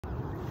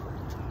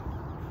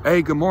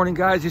Hey, good morning,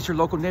 guys. It's your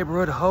local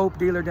neighborhood hope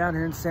dealer down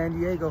here in San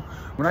Diego.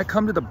 When I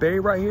come to the bay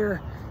right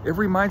here, it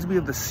reminds me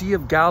of the Sea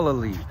of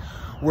Galilee,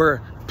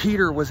 where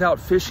Peter was out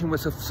fishing with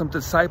some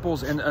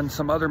disciples and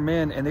some other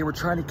men, and they were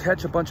trying to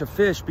catch a bunch of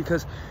fish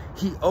because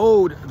he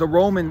owed the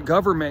Roman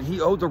government, he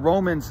owed the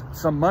Romans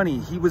some money.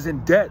 He was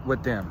in debt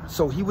with them.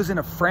 So he was in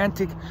a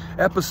frantic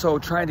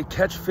episode trying to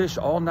catch fish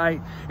all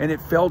night, and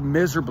it failed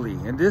miserably.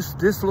 And this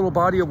little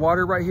body of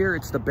water right here,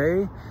 it's the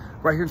bay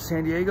right here in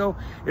San Diego.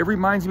 It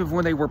reminds me of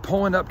when they were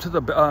pulling up to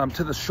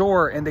the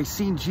shore and they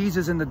seen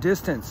Jesus in the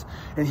distance,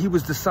 and he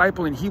was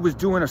discipling, he was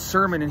doing a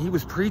sermon, and he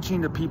was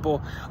preaching to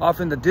people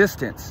off in the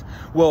distance.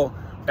 Well,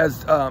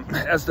 as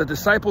the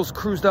disciples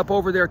cruised up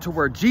over there to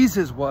where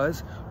Jesus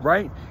was,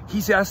 right,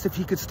 he's asked if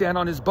he could stand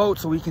on his boat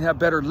so he can have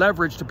better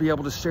leverage to be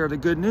able to share the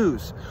good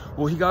news.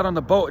 Well, he got on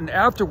the boat, and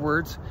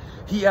afterwards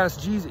he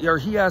asked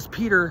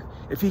Peter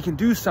if he can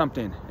do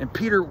something, and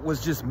Peter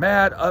was just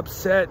mad,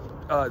 upset,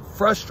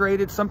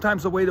 frustrated.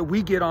 Sometimes the way that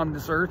we get on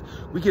this earth,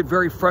 we get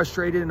very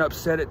frustrated and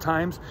upset at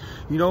times,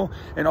 you know,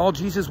 and all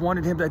Jesus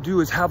wanted him to do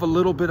is have a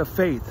little bit of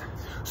faith.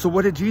 So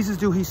what did Jesus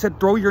do? He said,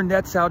 throw your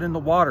nets out in the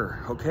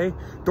water, okay?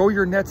 Throw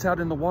your nets out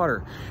in the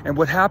water. And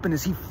what happened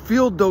is he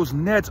filled those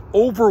nets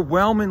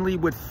overwhelmingly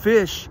with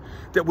fish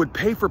that would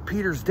pay for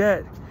Peter's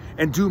debt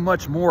and do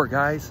much more,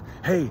 guys.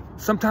 Hey,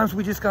 sometimes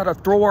we just got to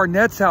throw our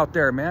nets out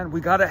there, man. We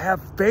got to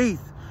have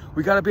faith.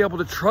 We got to be able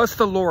to trust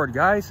the Lord,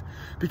 guys,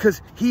 because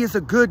he is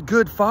a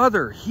good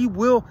father. He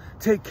will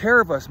take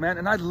care of us, man.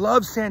 And I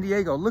love San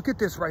Diego. Look at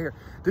this right here.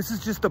 This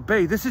is just the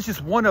bay. This is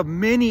just one of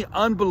many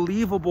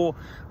unbelievable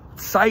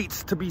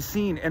sights to be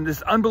seen, and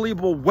this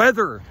unbelievable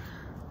weather.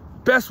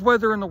 Best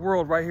weather in the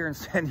world right here in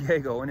San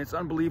Diego, and it's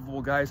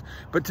unbelievable, guys.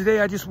 But today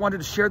I just wanted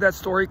to share that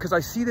story because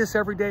I see this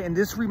every day, and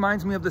this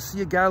reminds me of the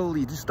Sea of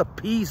Galilee, just the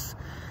peace,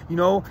 you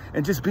know,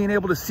 and just being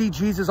able to see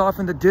Jesus off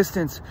in the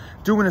distance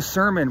doing a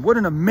sermon. What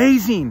an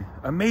amazing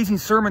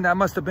sermon that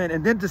must have been.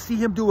 And then to see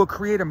him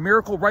create a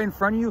miracle right in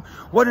front of you.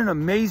 What an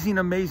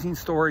amazing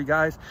story,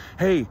 guys.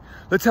 Hey,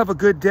 let's have a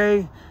good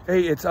day.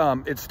 Hey, it's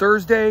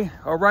Thursday.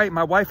 All right,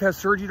 my wife has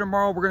surgery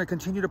tomorrow. We're going to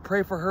continue to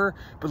pray for her,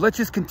 but let's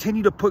just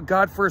continue to put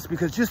God first,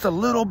 because just a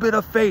little bit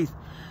of faith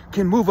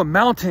can move a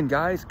mountain,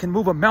 guys, can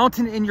move a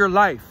mountain in your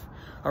life.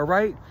 All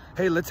right.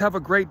 Hey, let's have a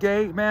great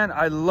day, man.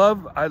 I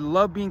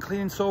love being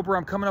clean and sober.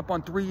 I'm coming up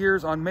on 3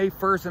 years on May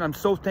 1st, and I'm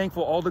so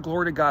thankful. All the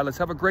glory to God. Let's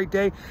have a great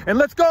day, and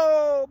let's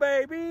go,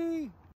 baby.